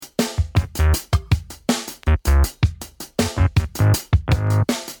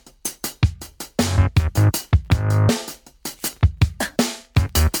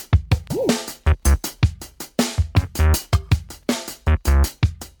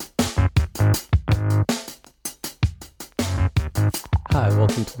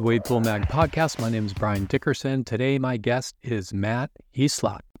Welcome to the WavePoolMag podcast. My name is Brian Dickerson. Today, my guest is Matt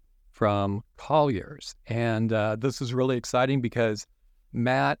Hyslop from Colliers. And this is really exciting because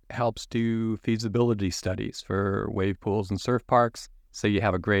Matt helps do feasibility studies for wave pools and surf parks. So you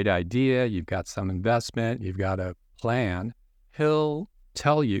have a great idea, you've got some investment, you've got a plan. He'll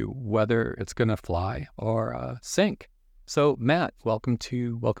tell you whether it's going to fly or sink. So Matt, welcome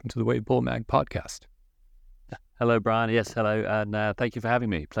to the WavePoolMag podcast. Hello, Brian. Yes, hello. And thank you for having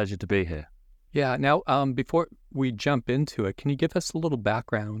me. Pleasure to be here. Yeah. Now, before we jump into it, can you give us a little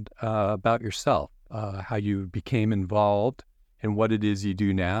background about yourself, how you became involved and what it is you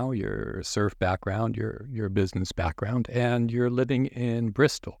do now, your surf background, your business background, and you're living in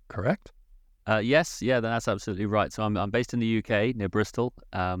Bristol, correct? Yes, yeah, that's absolutely right. So I'm based in the UK, near Bristol,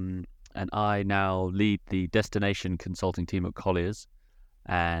 and I now lead the destination consulting team at Colliers.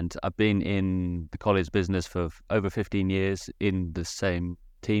 And I've been in the Colliers business for over 15 years in the same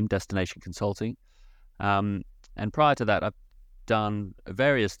team, Destination Consulting. And prior to that, I've done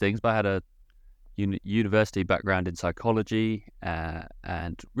various things, but I had a university background in psychology.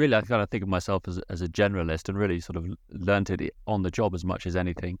 And really, I kind of think of myself as a generalist and really sort of learned it on the job as much as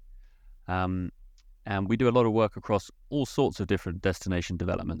anything. And we do a lot of work across all sorts of different destination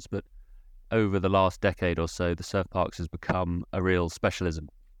developments, but over the last decade or so, the surf parks has become a real specialism.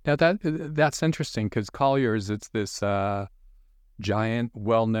 Now that's interesting because Colliers, it's this giant,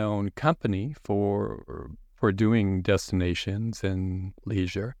 well-known company for doing destinations and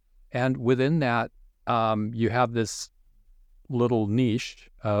leisure, and within that, you have this little niche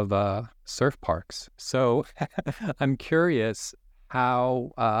of surf parks. So I'm curious,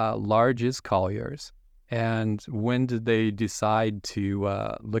 how large is Colliers? And when did they decide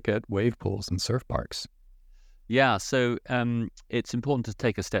to look at wave pools and surf parks? Yeah, so it's important to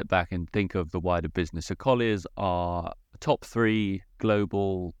take a step back and think of the wider business. So Colliers are a top 3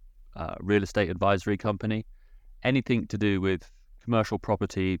 global real estate advisory company. Anything to do with commercial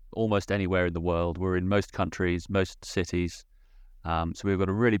property, almost anywhere in the world. We're in most countries, most cities. So we've got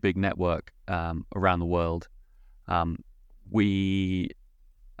a really big network around the world.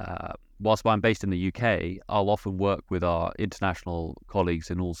 Whilst I'm based in the UK, I'll often work with our international colleagues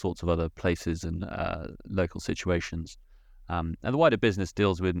in all sorts of other places and local situations. And the wider business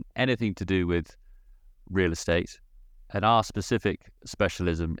deals with anything to do with real estate. And our specific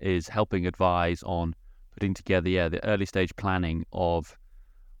specialism is helping advise on putting together, the early stage planning of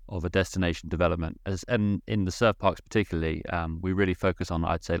a destination development. And in the surf parks particularly, we really focus on,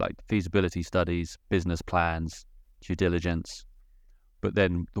 I'd say, like feasibility studies, business plans, due diligence. But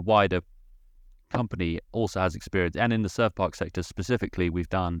then the wider company also has experience, and in the surf park sector specifically, we've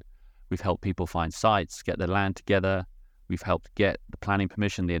helped people find sites, get their land together. We've helped get the planning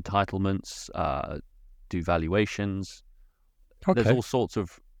permission, the entitlements, do valuations. Okay. There's all sorts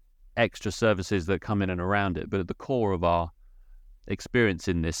of extra services that come in and around it, but at the core of our experience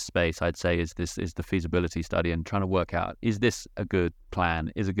in this space, I'd say, is the feasibility study and trying to work out, is this a good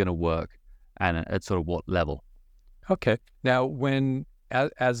plan? Is it going to work? And at sort of what level? Okay. Now,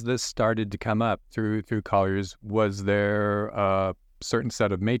 as this started to come up through Colliers, was there a certain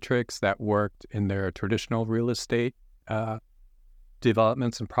set of matrix that worked in their traditional real estate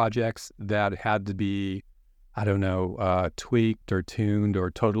developments and projects that had to be, tweaked or tuned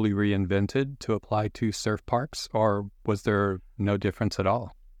or totally reinvented to apply to surf parks, or was there no difference at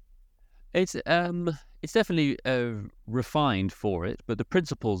all? It's definitely refined for it, but the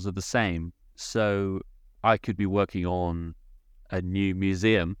principles are the same. So I could be working on a new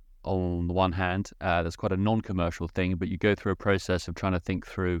museum on the one hand. That's quite a non-commercial thing, but you go through a process of trying to think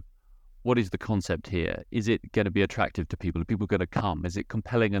through, what is the concept here? Is it going to be attractive to people? Are people going to come? Is it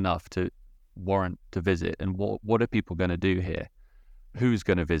compelling enough to warrant to visit? And what are people going to do here? Who's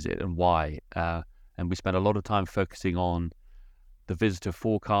going to visit and why? And we spend a lot of time focusing on the visitor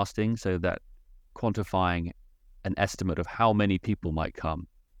forecasting, so that quantifying an estimate of how many people might come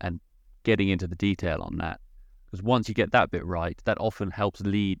and getting into the detail on that. Because once you get that bit right, that often helps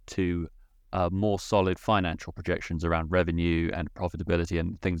lead to more solid financial projections around revenue and profitability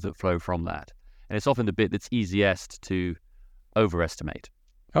and things that flow from that. And it's often the bit that's easiest to overestimate.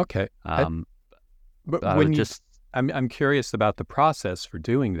 Okay. I'm curious about the process for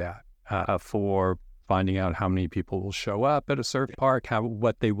doing that, for finding out how many people will show up at a surf park,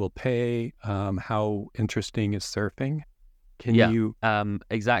 what they will pay, how interesting is surfing.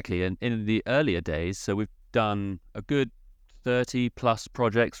 Exactly. And in the earlier days, so we've done a good 30 plus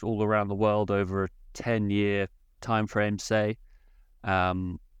projects all around the world over a 10-year time frame, say.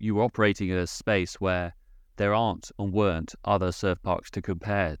 You were operating in a space where there aren't and weren't other surf parks to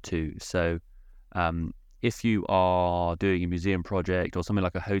compare to. So if you are doing a museum project or something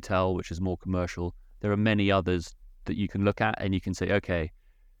like a hotel, which is more commercial, there are many others that you can look at, and you can say, okay,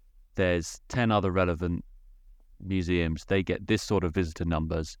 there's 10 other relevant museums. They get this sort of visitor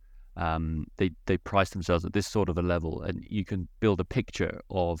numbers. They price themselves at this sort of a level, and you can build a picture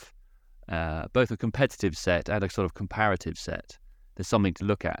of both a competitive set and a sort of comparative set. There's something to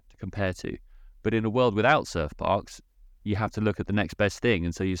look at, to compare to. But in a world without surf parks, you have to look at the next best thing.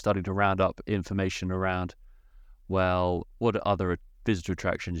 And so you're starting to round up information around, well, what do other visitor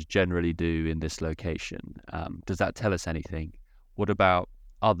attractions generally do in this location? Does that tell us anything? What about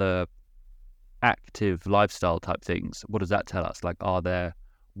other active lifestyle type things? What does that tell us? Like, are there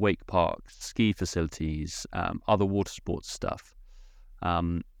wake parks, ski facilities, other water sports stuff?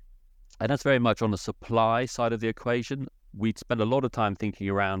 And that's very much on the supply side of the equation. We'd spend a lot of time thinking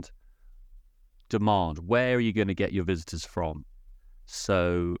around demand. Where are you going to get your visitors from?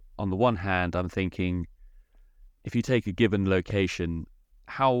 So on the one hand, I'm thinking, if you take a given location,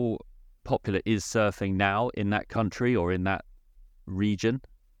 how popular is surfing now in that country or in that region?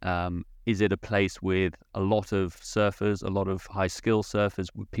 Is it a place with a lot of surfers, a lot of high skill surfers,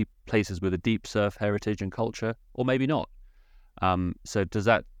 places with a deep surf heritage and culture, or maybe not? So does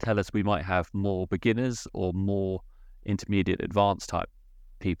that tell us we might have more beginners or more intermediate advanced type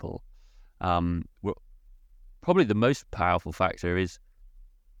people? Probably the most powerful factor is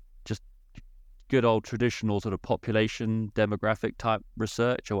just good old traditional sort of population demographic type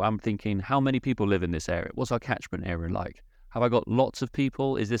research. Or I'm thinking, how many people live in this area? What's our catchment area like? Have I got lots of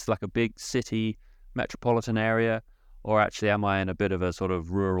people? Is this like a big city metropolitan area? Or actually am I in a bit of a sort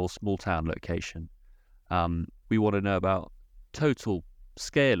of rural small town location? We want to know about total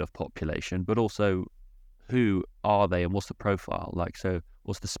scale of population, but also who are they and what's the profile like? So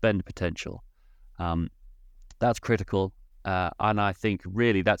what's the spend potential? That's critical. And I think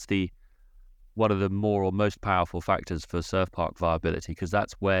really that's one of the more or most powerful factors for surf park viability, because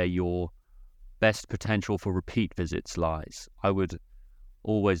that's where your best potential for repeat visits lies. I would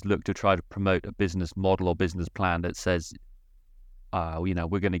always look to try to promote a business model or business plan that says,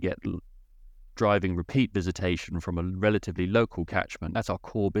 we're going to get driving repeat visitation from a relatively local catchment. That's our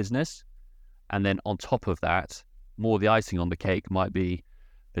core business. And then on top of that, more the icing on the cake might be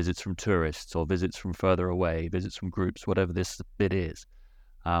visits from tourists or visits from further away, visits from groups, whatever this bit is.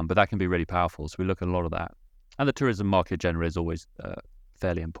 But that can be really powerful. So we look at a lot of that. And the tourism market generally is always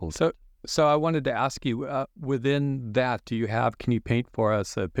fairly important. So I wanted to ask you, within that, can you paint for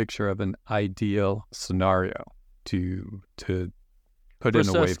us a picture of an ideal scenario to put in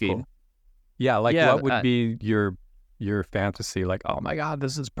a wave pool? Yeah, what would be your fantasy? Like, oh my God,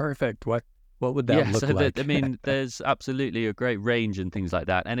 this is perfect. What would that look like? There's absolutely a great range and things like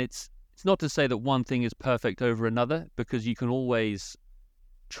that. And it's not to say that one thing is perfect over another, because you can always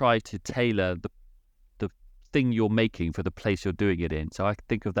try to tailor the thing you're making for the place you're doing it in. So I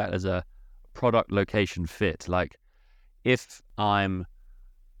think of that as a product location fit. Like, if let's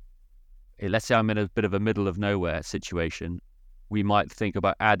say I'm in a bit of a middle of nowhere situation, we might think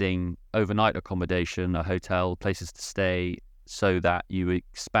about adding overnight accommodation, a hotel, places to stay, so that you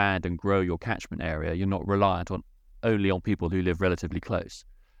expand and grow your catchment area. You're not reliant only on people who live relatively close.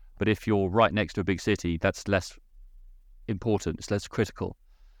 But if you're right next to a big city, that's less important, it's less critical.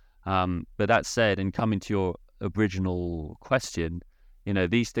 But that said, and coming to your original question,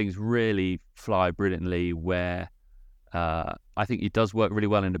 these things really fly brilliantly where I think it does work really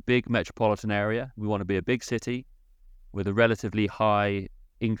well in a big metropolitan area. We want to be a big city with a relatively high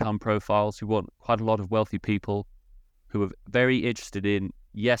income profiles. We want quite a lot of wealthy people who are very interested in,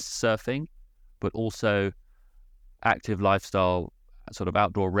 yes, surfing, but also active lifestyle, sort of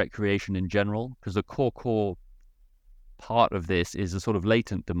outdoor recreation in general, because the core part of this is a sort of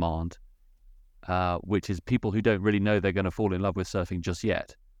latent demand, which is people who don't really know they're going to fall in love with surfing just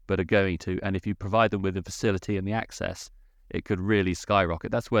yet, but are going to. And if you provide them with the facility and the access, it could really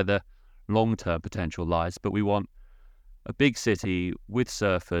skyrocket. That's where the long-term potential lies. But we want a big city with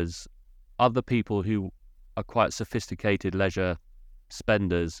surfers, other people who are quite sophisticated leisure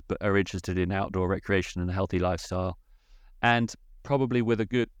spenders, but are interested in outdoor recreation and a healthy lifestyle, and probably with a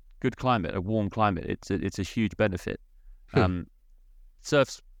good climate, a warm climate. It's a huge benefit.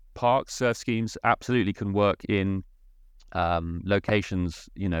 Surf parks, surf schemes absolutely can work in locations,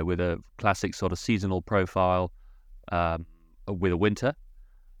 with a classic sort of seasonal profile, with a winter.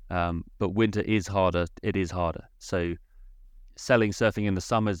 But winter is harder. It is harder. So selling surfing in the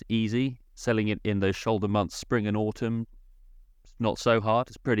summer is easy. Selling it in the shoulder months, spring and autumn, it's not so hard.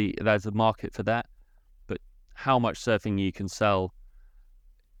 There's a market for that. But how much surfing you can sell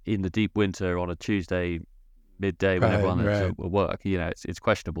in the deep winter on a Tuesday midday when everyone is at work, it's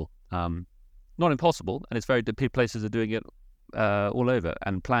questionable. not impossible, and it's places are doing it all over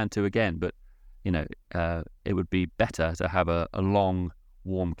and plan to again. But it would be better to have a long,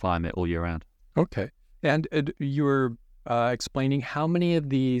 warm climate all year round. Okay. And you were explaining how many of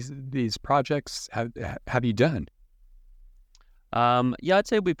these projects have you done? I'd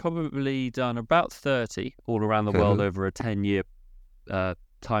say we've probably done about 30 all around the world over a 10-year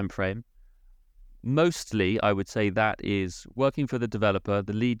time frame. Mostly, I would say that is working for the developer,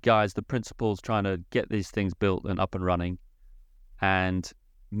 the lead guys, the principals, trying to get these things built and up and running, and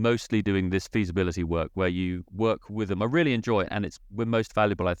mostly doing this feasibility work where you work with them. I really enjoy it, and we're most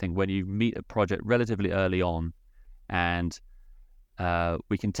valuable, I think, when you meet a project relatively early on, and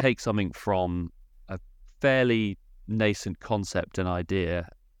we can take something from a fairly nascent concept and idea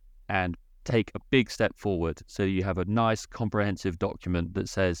and take a big step forward. So you have a nice comprehensive document that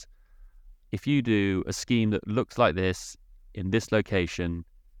says, if you do a scheme that looks like this in this location,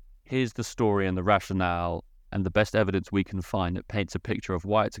 here's the story and the rationale and the best evidence we can find that paints a picture of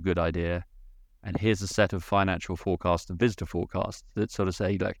why it's a good idea. And here's a set of financial forecasts and visitor forecasts that sort of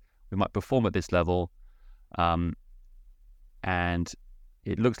say, like, we might perform at this level, and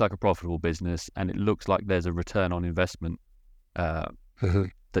it looks like a profitable business, and it looks like there's a return on investment that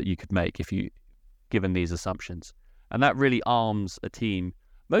you could make if you given these assumptions. And that really arms a team.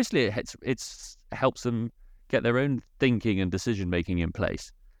 Mostly it helps them get their own thinking and decision making in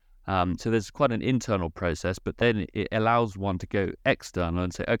place. So there's quite an internal process, but then it allows one to go external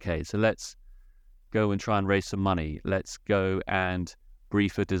and say, okay, so let's go and try and raise some money. Let's go and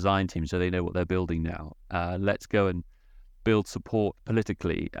brief a design team so they know what they're building now. Let's go and build support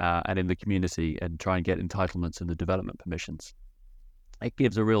politically and in the community and try and get entitlements and the development permissions. It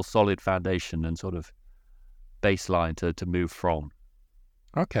gives a real solid foundation and sort of baseline to move from.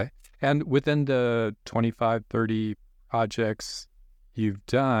 Okay. And within the 25, 30 projects you've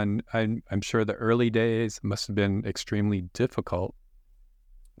done, I'm sure the early days must have been extremely difficult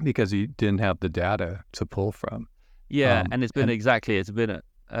because you didn't have the data to pull from. Yeah, and it's been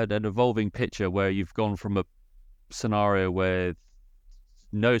an evolving picture where you've gone from a scenario with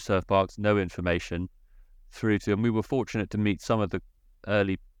no surf parks, no information, through to, and we were fortunate to meet some of the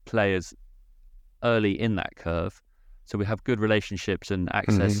early players early in that curve. So we have good relationships and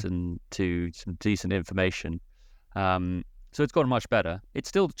access and to some decent information. So it's gotten much better. It's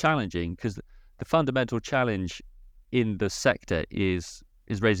still challenging because the fundamental challenge in the sector is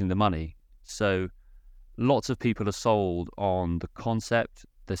raising the money. So lots of people are sold on the concept.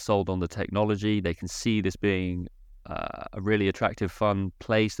 They're sold on the technology. They can see this being a really attractive, fun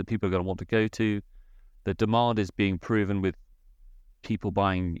place that people are going to want to go to. The demand is being proven with people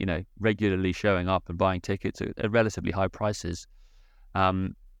buying, regularly showing up and buying tickets at relatively high prices.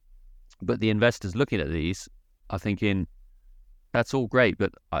 But the investors looking at these are thinking, that's all great,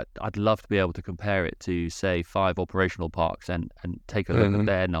 but I'd love to be able to compare it to, say, 5 operational parks and take a look at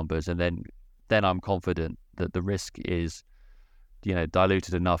their numbers, and then I'm confident that the risk is,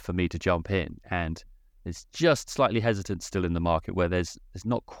 diluted enough for me to jump in. And it's just slightly hesitant still in the market where there's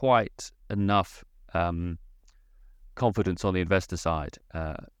not quite enough confidence on the investor side,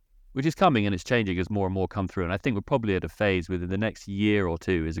 which is coming and it's changing as more and more come through. And I think we're probably at a phase within the next year or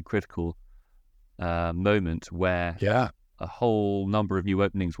two is a critical moment where a whole number of new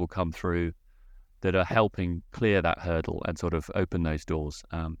openings will come through that are helping clear that hurdle and sort of open those doors.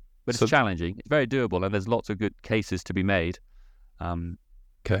 But it's challenging. It's very doable, and there's lots of good cases to be made.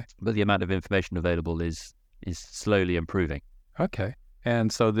 Okay. But the amount of information available is slowly improving. Okay.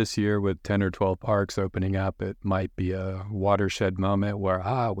 And so this year with 10 or 12 parks opening up, it might be a watershed moment where,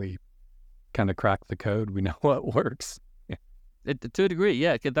 we kind of cracked the code. We know what works. To a degree,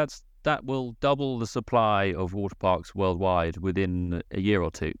 yeah. That will double the supply of water parks worldwide within a year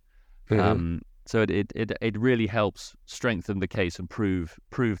or two. So it really helps strengthen the case and prove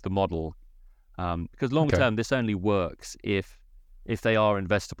the model. Because long term, this only works if they are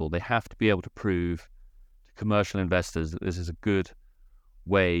investable. They have to be able to prove to commercial investors that this is a good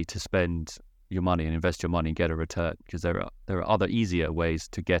way to spend your money and invest your money and get a return. Because there are other easier ways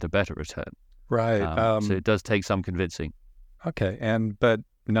to get a better return. Right. So it does take some convincing. Okay. But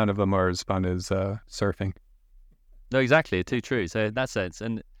none of them are as fun as surfing. No, exactly. Too true. So in that sense,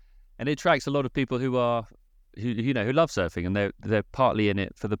 and it attracts a lot of people who love surfing, and they're partly in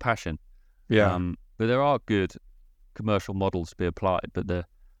it for the passion. Yeah. But there are good commercial models to be applied. But the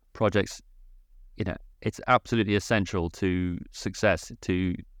projects, it's absolutely essential to success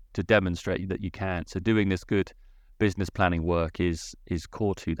to demonstrate that you can. So doing this good business planning work is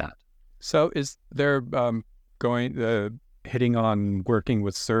core to that. So is there hitting on working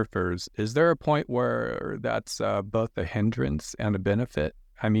with surfers, is there a point where that's both a hindrance and a benefit?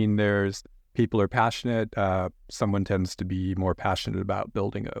 I mean, there's people are passionate. Someone tends to be more passionate about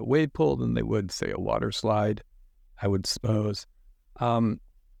building a wave pool than they would, say, a water slide, I would suppose.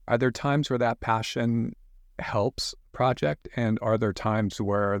 Are there times where that passion helps project, and are there times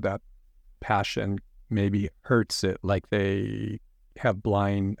where that passion maybe hurts it, like they have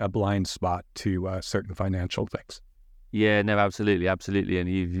a blind spot to certain financial things? Yeah, no, absolutely, absolutely, and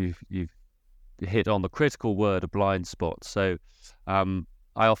you've hit on the critical word, a blind spot. So,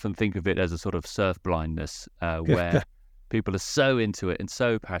 I often think of it as a sort of surf blindness, where people are so into it and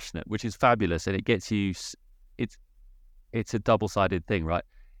so passionate, which is fabulous, and it gets you. It's a double-sided thing, right?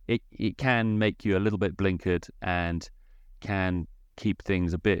 It can make you a little bit blinkered and can keep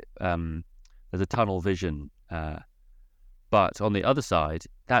things a bit. There's a tunnel vision, but on the other side,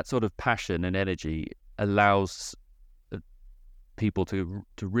 that sort of passion and energy allows people to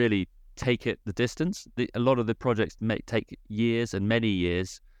really take it the distance. A lot of the projects may take years and many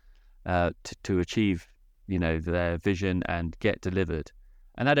years to achieve, their vision and get delivered.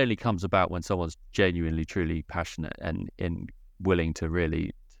 And that only comes about when someone's genuinely, truly passionate and willing to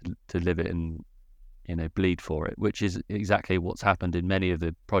really to live it and, bleed for it, which is exactly what's happened in many of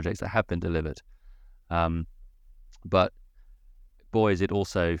the projects that have been delivered. But boy, is it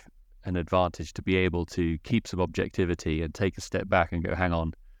also an advantage to be able to keep some objectivity and take a step back and go, hang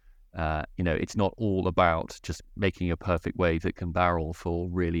on, it's not all about just making a perfect wave that can barrel for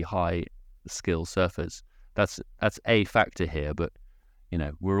really high skill surfers. That's a factor here, but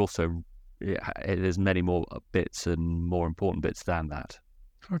we're also, there's many more bits and more important bits than that.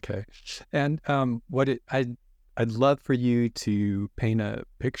 Okay. And I'd love for you to paint a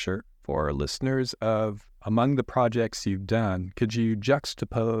picture for our listeners of, among the projects you've done, could you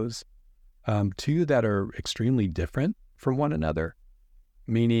juxtapose two that are extremely different from one another?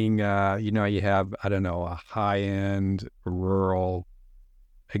 Meaning, you have, I don't know, a high-end rural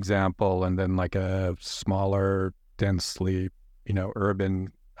example, and then like a smaller, densely,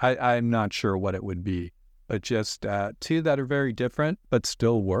 urban. I'm not sure what it would be, but just two that are very different but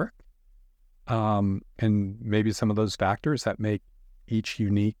still work. And maybe some of those factors that make each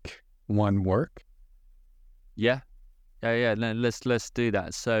unique one work. Yeah. No, let's do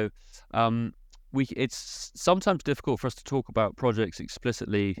that. So, it's sometimes difficult for us to talk about projects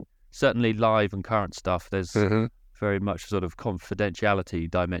explicitly. Certainly, live and current stuff. There's very much sort of confidentiality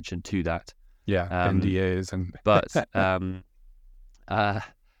dimension to that. Yeah, NDAs and. But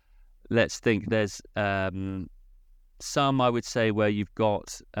let's think. There's some, I would say, where you've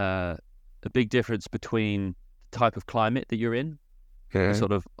got a big difference between the type of climate that you're in. Okay.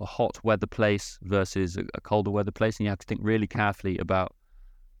 Sort of a hot weather place versus a colder weather place, and you have to think really carefully about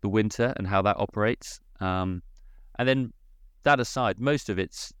the winter and how that operates. And then that aside, most of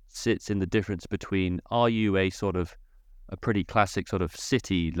it sits in the difference between, are you a pretty classic sort of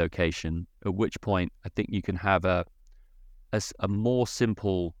city location, at which point I think you can have a more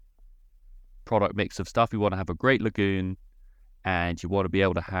simple product mix of stuff. You want to have a great lagoon, and you want to be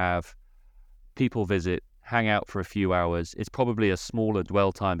able to have people visit, hang out for a few hours. It's probably a smaller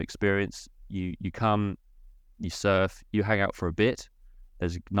dwell time experience. You come, you surf, you hang out for a bit.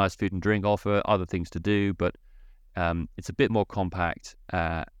 There's nice food and drink offer, other things to do, but it's a bit more compact,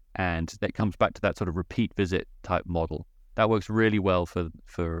 and that comes back to that sort of repeat visit type model. That works really well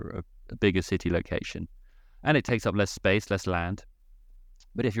for a bigger city location, and it takes up less space, less land.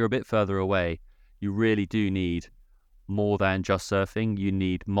 But if you're a bit further away, you really do need more than just surfing. You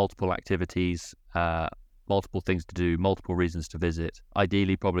need multiple activities, multiple things to do, multiple reasons to visit,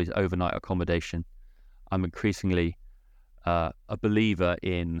 ideally probably overnight accommodation. I'm increasingly a believer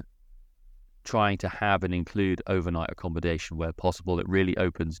in trying to have and include overnight accommodation where possible. It really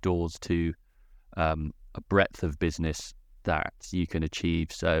opens doors to a breadth of business that you can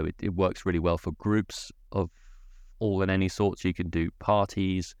achieve. So it works really well for groups of all and any sorts. You can do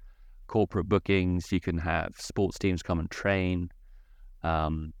parties, corporate bookings, you can have sports teams come and train.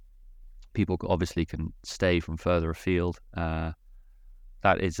 People obviously can stay from further afield. That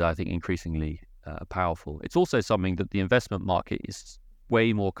is, I think, increasingly powerful. It's also something that the investment market is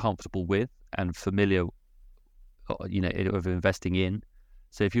way more comfortable with and familiar, of investing in.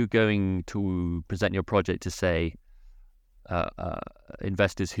 So if you're going to present your project to, say,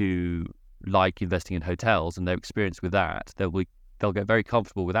 investors who like investing in hotels and they're experienced with that, they'll get very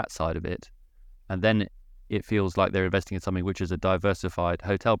comfortable with that side of it, and then it feels like they're investing in something which is a diversified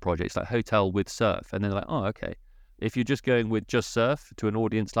hotel project. It's like hotel with surf, and they're like, oh, okay. If you're just going with just surf to an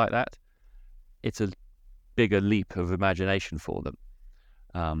audience like that, it's a bigger leap of imagination for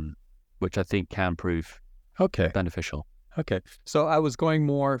them, which I think can prove beneficial. Okay. So I was going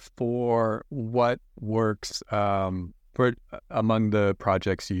more for what works For among the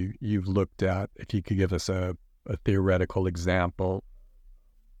projects you've looked at, if you could give us a theoretical example,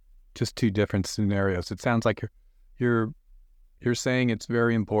 just two different scenarios. It sounds like you're saying it's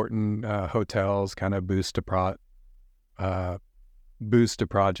very important. Hotels kind of boost a project,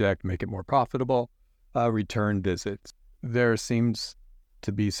 make it more profitable. Return visits. There seems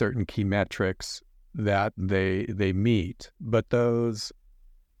to be certain key metrics that they meet, but those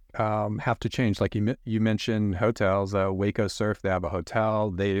have to change. Like you mentioned hotels, Waco Surf, they have a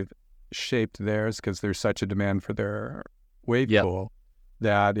hotel. They've shaped theirs because there's such a demand for their wave pool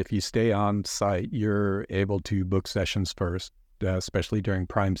that if you stay on site, you're able to book sessions first, especially during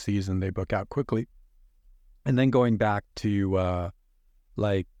prime season. They book out quickly. And then going back to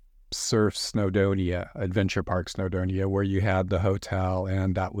like Surf Snowdonia, Adventure Park Snowdonia, where you had the hotel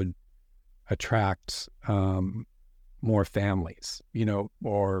and that would attract more families,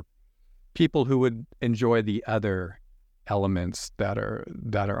 or people who would enjoy the other elements that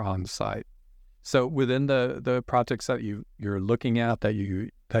are on site. So within the projects that you're looking at, that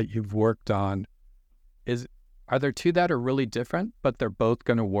you've worked on, are there two that are really different, but they're both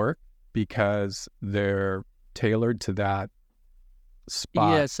going to work because they're tailored to that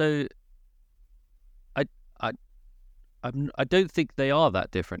spot? Yeah, so I don't think they are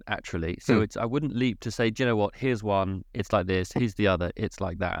that different, actually. So I wouldn't leap to say, do you know what, here's one, it's like this, here's the other, it's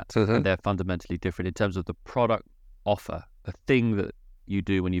like that. And they're fundamentally different in terms of the product offer, the thing that you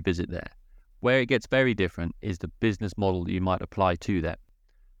do when you visit there. Where it gets very different is the business model that you might apply to them.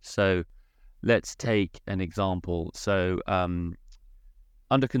 So let's take an example. So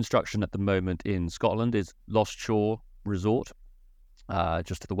under construction at the moment in Scotland is Lost Shore Resort,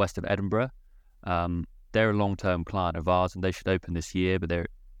 just to the west of Edinburgh. They're a long-term client of ours, and they should open this year, but they're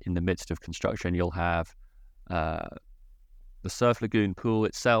in the midst of construction. You'll have the Surf Lagoon pool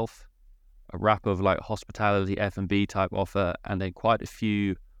itself, a wrap of like hospitality, F&B type offer, and then quite a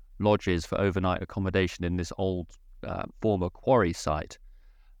few lodges for overnight accommodation in this old former quarry site.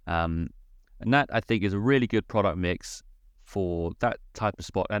 And that, I think, is a really good product mix for that type of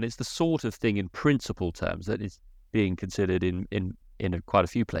spot. And it's the sort of thing in principle terms that is being considered in quite a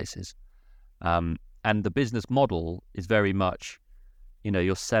few places. And the business model is very much,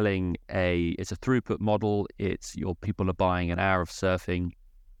 you're selling it's a throughput model. It's your people are buying an hour of surfing,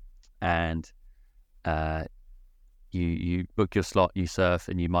 and you book your slot, you surf,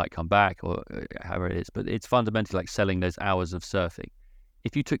 and you might come back, or however it is. But it's fundamentally like selling those hours of surfing.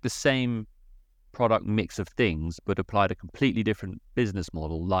 If you took the same product mix of things but applied a completely different business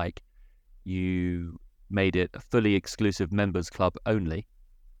model, like you made it a fully exclusive members club only,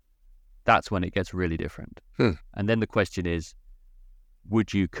 that's when it gets really different. And then the question is,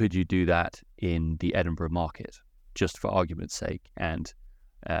 could you do that in the Edinburgh market, just for argument's sake? And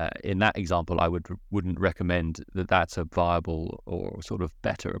in that example, I wouldn't recommend that that's a viable or sort of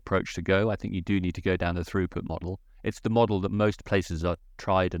better approach to go. I think you do need to go down the throughput model. It's the model that most places are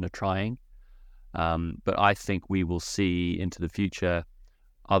tried and are trying. But I think we will see into the future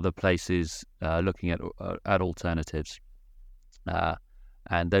other places looking at alternatives.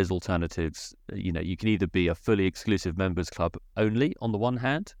 And those alternatives, you can either be a fully exclusive members club only on the one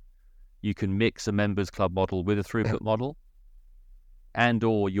hand, you can mix a members club model with a throughput model, and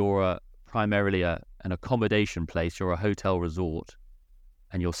or you're primarily an accommodation place, you're a hotel resort,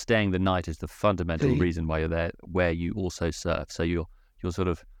 and you're staying the night is the fundamental reason why you're there, where you also surf. So you're sort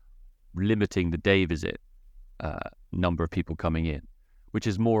of limiting the day visit number of people coming in, which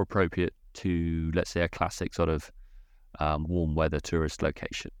is more appropriate to, let's say, a classic sort of warm weather tourist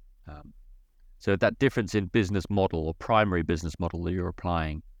location. So that difference in business model or primary business model that you're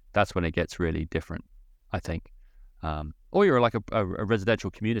applying, that's when it gets really different, I think. Or you're like a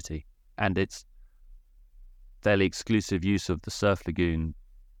residential community, and it's fairly exclusive use of the surf lagoon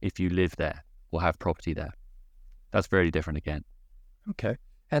if you live there or have property there. That's very different again. Okay.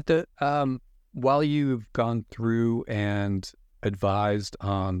 While you've gone through and advised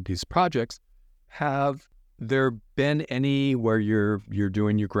on these projects, have there been any where you're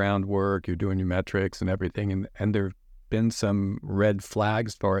doing your groundwork, you're doing your metrics and everything, and there have been some red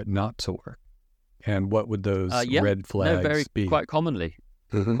flags for it not to work? And what would those red flags be? Quite commonly.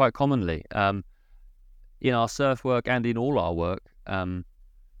 Quite commonly. In our surf work and in all our work,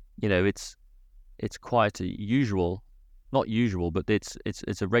 it's quite a usual, not usual, but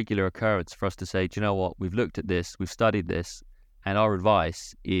it's a regular occurrence for us to say, do you know what, we've looked at this, we've studied this, and our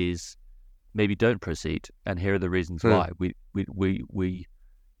advice is maybe don't proceed, and here are the reasons why. We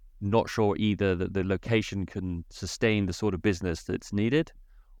not sure either that the location can sustain the sort of business that's needed,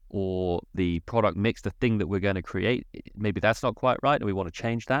 or the product mix, the thing that we're going to create, maybe that's not quite right, and we want to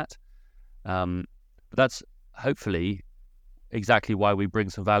change that. But that's hopefully exactly why we bring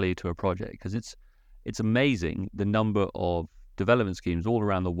some value to a project, because it's amazing the number of development schemes all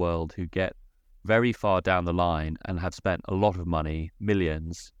around the world who get very far down the line and have spent a lot of money,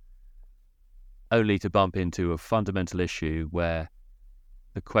 millions, only to bump into a fundamental issue where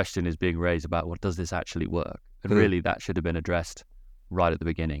the question is being raised about, well, does this actually work? And really that should have been addressed right at the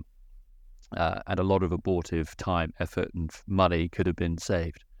beginning. And a lot of abortive time, effort, and money could have been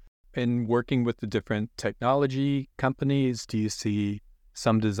saved. In working with the different technology companies, do you see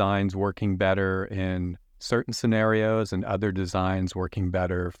some designs working better in certain scenarios and other designs working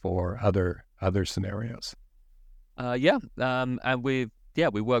better for other scenarios? And we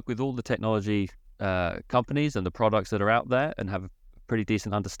work with all the technology companies and the products that are out there and have a pretty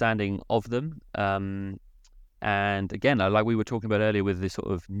decent understanding of them. And again, like we were talking about earlier with the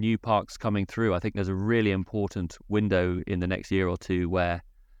sort of new parks coming through, I think there's a really important window in the next year or two where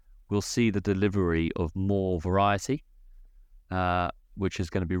we'll see the delivery of more variety, which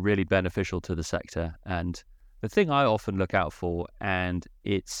is going to be really beneficial to the sector. And the thing I often look out for, and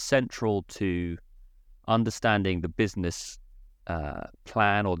it's central to understanding the business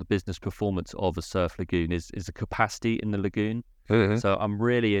plan or the business performance of a surf lagoon, is the capacity in the lagoon. Mm-hmm. So I'm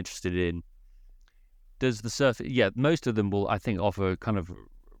really interested in, does the surf, most of them will, I think, offer kind of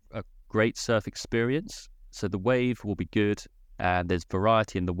a great surf experience. So the wave will be good, and there's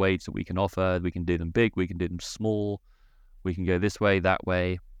variety in the waves that we can offer. We can do them big, we can do them small, we can go this way, that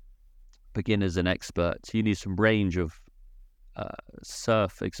way, beginners and experts. You need some range of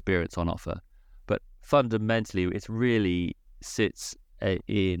surf experience on offer. But fundamentally, it really sits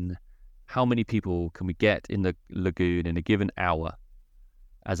in how many people can we get in the lagoon in a given hour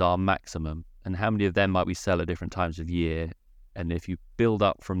as our maximum, and how many of them might we sell at different times of year. And if you build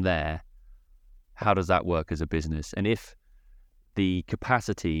up from there, how does that work as a business? And if the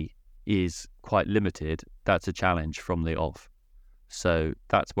capacity is quite limited, that's a challenge from the off. So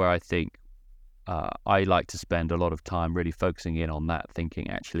that's where I think I like to spend a lot of time really focusing in on that, thinking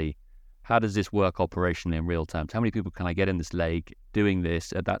actually, how does this work operationally in real terms? How many people can I get in this lake doing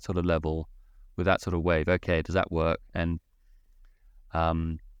this at that sort of level with that sort of wave? Okay, does that work? And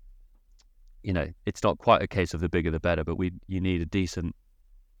it's not quite a case of the bigger the better, but you need a decent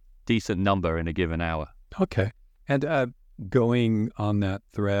number in a given hour. Okay. And going on that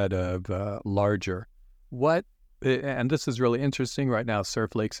thread of larger, and this is really interesting right now,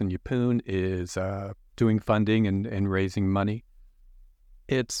 Surf Lakes in Yeppoon is doing funding and raising money.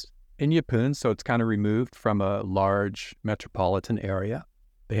 It's in Yeppoon, so it's kind of removed from a large metropolitan area.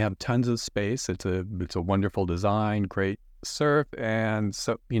 They have tons of space. It's a wonderful design, great surf, and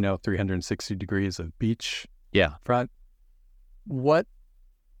so 360 degrees of beach front. What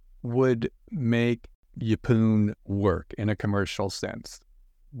would make Yeppoon work in a commercial sense?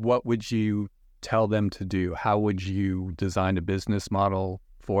 What would you tell them to do? How would you design a business model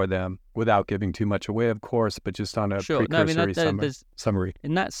for them without giving too much away, of course, but just on a precursory summary?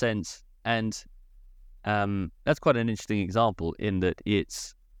 In that sense, and that's quite an interesting example in that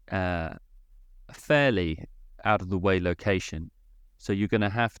it's a fairly out-of-the-way location. So you're going to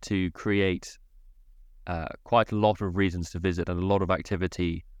have to create quite a lot of reasons to visit and a lot of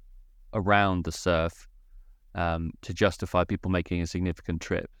activity around the surf to justify people making a significant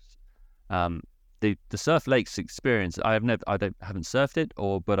trip. The Surf Lakes experience, I haven't surfed it,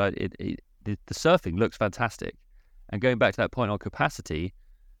 but the surfing looks fantastic. And going back to that point on capacity,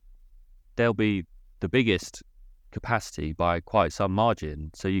 there'll be the biggest capacity by quite some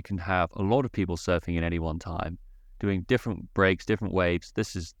margin. So you can have a lot of people surfing at any one time, doing different breaks, different waves.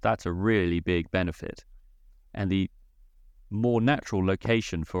 That's a really big benefit. And the more natural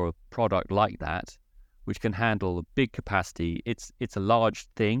location for a product like that, which can handle a big capacity, it's a large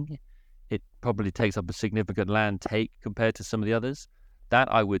thing. It probably takes up a significant land take compared to some of the others.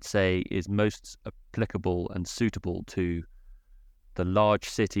 That, I would say, is most applicable and suitable to the large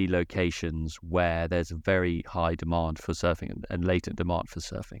city locations where there's a very high demand for surfing and latent demand for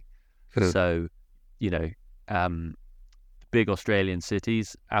surfing. So, big Australian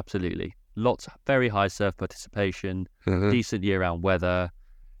cities, absolutely. Lots, very high surf participation, decent year-round weather.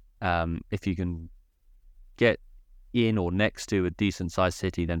 If you can get in or next to a decent-sized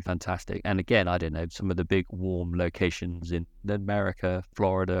city, then fantastic. And again, I don't know, some of the big warm locations in America,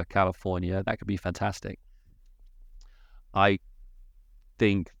 Florida, California, that could be fantastic. I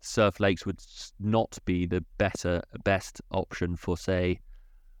think Surf Lakes would not be the best option for, say,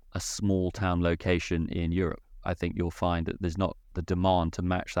 a small town location in Europe. I think you'll find that there's not the demand to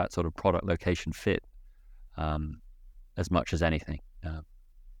match that sort of product location fit as much as anything.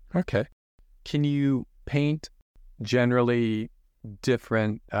 Okay. Can you paint generally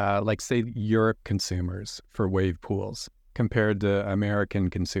different, like say Europe consumers for wave pools compared to American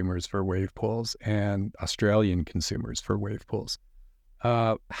consumers for wave pools and Australian consumers for wave pools?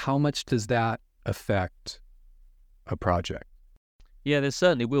 How much does that affect a project? Yeah, there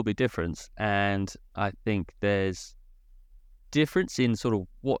certainly will be difference, and I think there's difference in sort of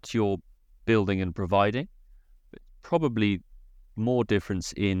what you're building and providing, but probably more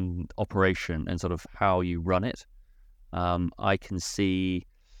difference in operation and sort of how you run it. I can see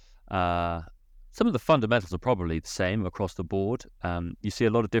some of the fundamentals are probably the same across the board. You see a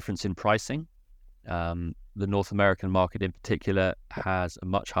lot of difference in pricing. The North American market in particular has a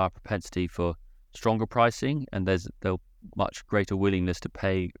much higher propensity for stronger pricing, and there's much greater willingness to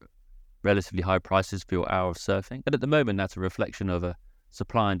pay relatively high prices for your hour of surfing. And at the moment, that's a reflection of a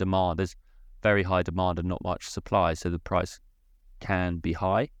supply and demand. There's very high demand and not much supply, so the price can be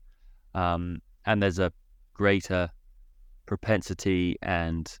high. And there's a greater propensity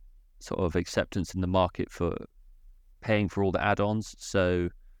and sort of acceptance in the market for paying for all the add-ons. So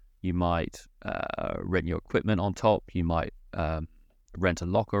you might rent your equipment on top. You might rent a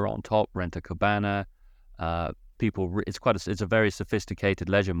locker on top, rent a cabana. It's a very sophisticated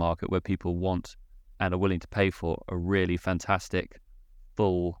leisure market where people want and are willing to pay for a really fantastic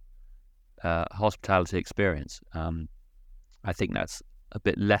full hospitality experience. I think that's a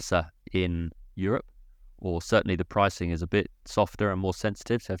bit lesser in Europe, or certainly the pricing is a bit softer and more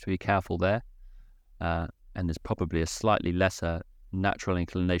sensitive, so you have to be careful there. And there's probably a slightly lesser natural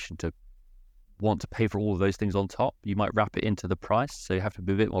inclination to want to pay for all of those things on top. You might wrap it into the price, so you have to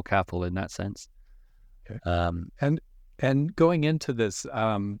be a bit more careful in that sense. Okay. And going into this,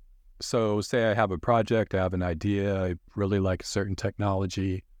 so say I have a project, I have an idea, I really like a certain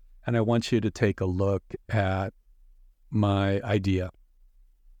technology, and I want you to take a look at my idea,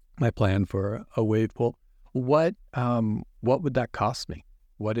 my plan for a wave pool. What would that cost me?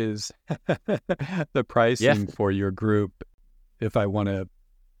 What is the pricing for your group if I want to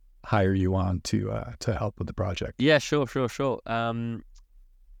hire you on to help with the project? Yeah, sure.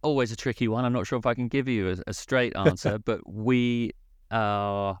 Always a tricky one. I'm not sure if I can give you a straight answer, but we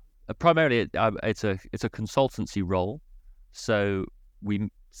are primarily it's a consultancy role. So we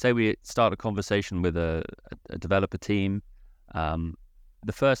start a conversation with a developer team.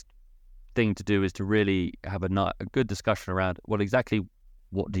 The first thing to do is to really have a good discussion around what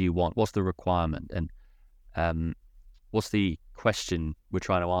do you want? What's the requirement? And what's the question we're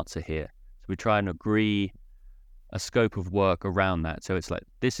trying to answer here? So we try and agree a scope of work around that. So it's like,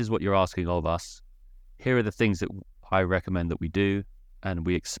 this is what you're asking of us. Here are the things that I recommend that we do. And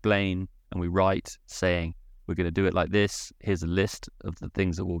we explain and we write saying, we're going to do it like this. Here's a list of the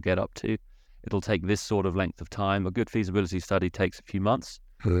things that we'll get up to. It'll take this sort of length of time. A good feasibility study takes a few months,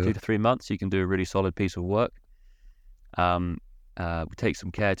 2 to 3 months. You can do a really solid piece of work. We take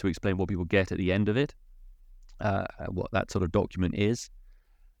some care to explain what people get at the end of it, what that sort of document is.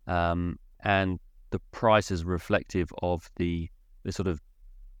 And the price is reflective of the sort of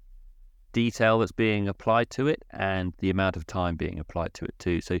detail that's being applied to it and the amount of time being applied to it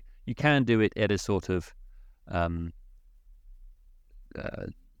too. So you can do it at a sort of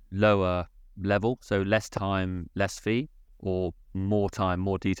lower level, so less time, less fee, or more time,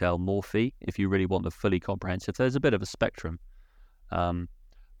 more detail, more fee if you really want the fully comprehensive. So there's a bit of a spectrum.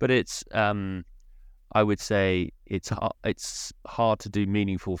 But it's I would say it's hard to do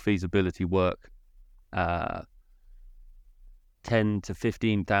meaningful feasibility work. 10 to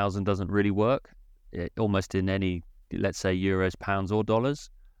 15,000 doesn't really work, almost in any, let's say, euros, pounds, or dollars.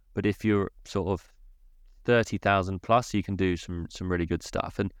 But if you're sort of 30,000 plus, you can do some really good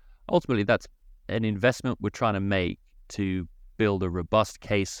stuff. And ultimately, that's an investment we're trying to make to build a robust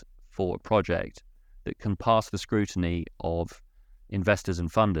case for a project that can pass the scrutiny of investors and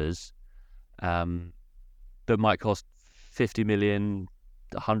funders. That might cost 50 million,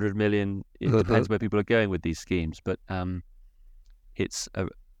 100 million. It depends where people are going with these schemes, but it's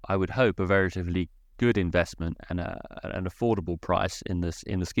I would hope a relatively good investment and an affordable price in the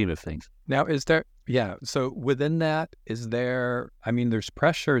scheme of things. Now, so within that, there's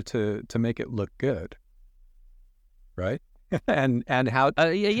pressure to make it look good, right? and how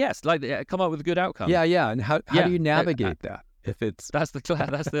yes, like come up with a good outcome. And how do you navigate that if it's that's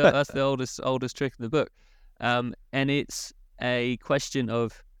the oldest trick in the book. And it's a question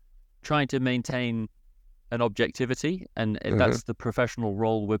of trying to maintain an objectivity, and that's the professional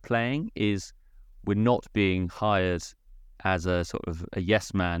role we're playing. Is we're not being hired as a sort of a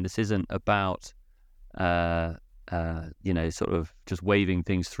yes man. This isn't about sort of just waving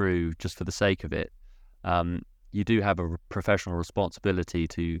things through just for the sake of it. You do have a professional responsibility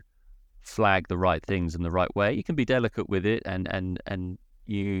to flag the right things in the right way. You can be delicate with it, and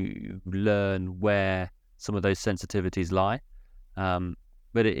you learn where some of those sensitivities lie.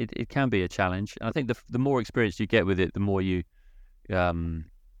 But it can be a challenge. And I think the more experience you get with it, the more you,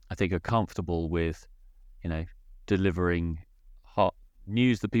 I think, are comfortable with, delivering hot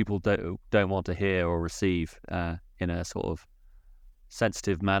news that people don't want to hear or receive in a sort of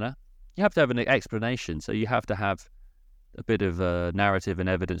sensitive manner. You have to have an explanation, so you have to have a bit of a narrative and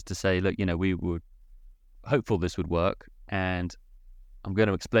evidence to say, look, we were hopeful this would work, and I'm going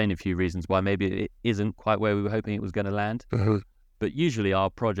to explain a few reasons why maybe it isn't quite where we were hoping it was going to land. Mm-hmm. But usually our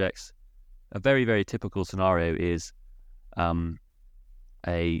projects, a very, very typical scenario is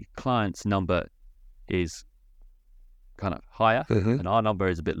a client's number is kind of higher, Mm-hmm. and our number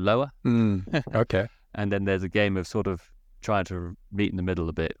is a bit lower. Okay. And then there's a game of sort of trying to meet in the middle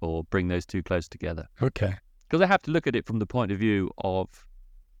a bit, or bring those two close together. Okay. Because I have to look at it from the point of view of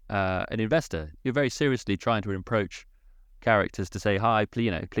an investor. You're very seriously trying to approach characters to say, hi,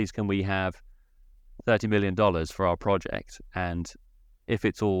 please can we have $30 million for our project? And if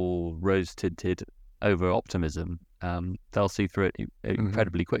it's all rose-tinted over optimism, they'll see through it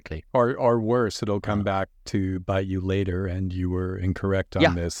incredibly quickly. Or worse, it'll come back to bite you later, and you were incorrect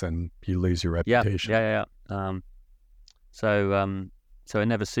on this, and you lose your reputation. Yeah. So it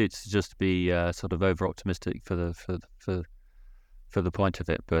never suits just to be sort of over optimistic for the point of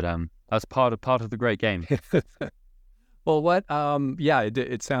it. But that's part of the great game. Well,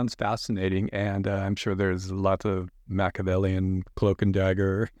 it sounds fascinating, and I'm sure there's lots of Machiavellian cloak and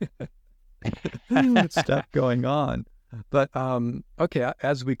dagger stuff going on. But okay,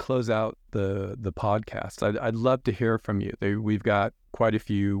 as we close out the podcast, I'd love to hear from you. We've got quite a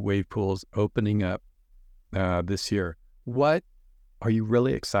few wave pools opening up this year. What are you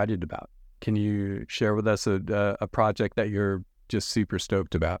really excited about? Can you share with us a project that you're just super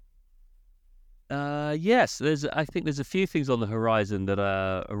stoked about? Yes, I think there's a few things on the horizon that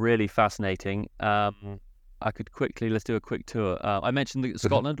are really fascinating. Let's do a quick tour. I mentioned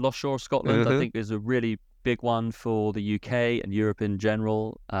Scotland, Lost Shore of Scotland, I think is a really big one for the UK and Europe in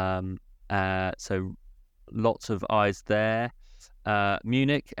general. So lots of eyes there.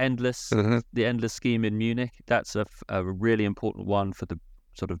 Munich, the Endless scheme in Munich, that's a really important one for the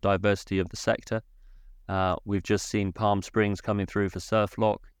sort of diversity of the sector. We've just seen Palm Springs coming through for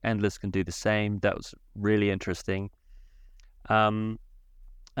Surflock. Endless can do the same. That was really interesting. And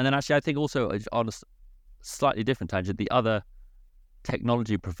then actually, I think also on a slightly different tangent, the other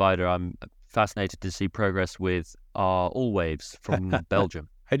technology provider I'm fascinated to see progress with are All Waves from Belgium.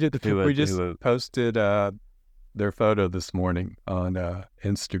 We just posted their photo this morning on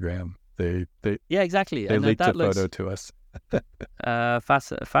Instagram. They exactly. They leaked a photo to us.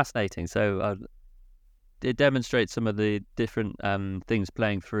 Fascinating. So it demonstrates some of the different things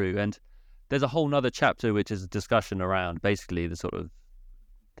playing through, and there's a whole nother chapter which is a discussion around basically the sort of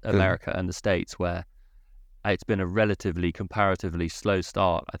America and the States, where it's been a comparatively slow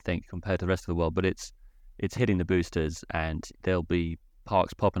start, I think, compared to the rest of the world, but it's hitting the boosters, and there'll be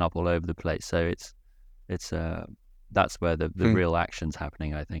parks popping up all over the place. So that's where the real action's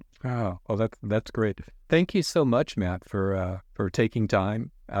happening, I think. Oh, well, that's great. Thank you so much, Matt, for taking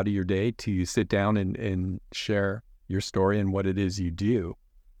time out of your day to sit down and share your story and what it is you do.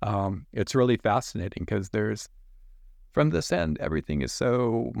 It's really fascinating because from this end, everything is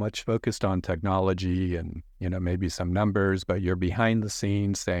so much focused on technology and, maybe some numbers, but you're behind the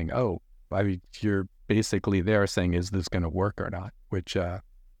scenes saying, you're basically there saying, is this going to work or not? Which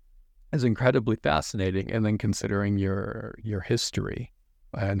is incredibly fascinating. And then considering your history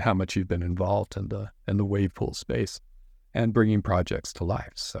and how much you've been involved in the wave pool space and bringing projects to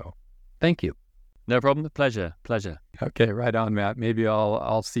life. So thank you. No problem. Pleasure. Okay, right on, Matt. Maybe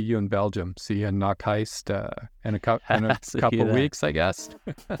I'll see you in Belgium. See you in Knockheist in a couple weeks, I guess.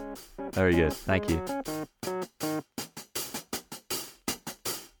 Very good. Thank you.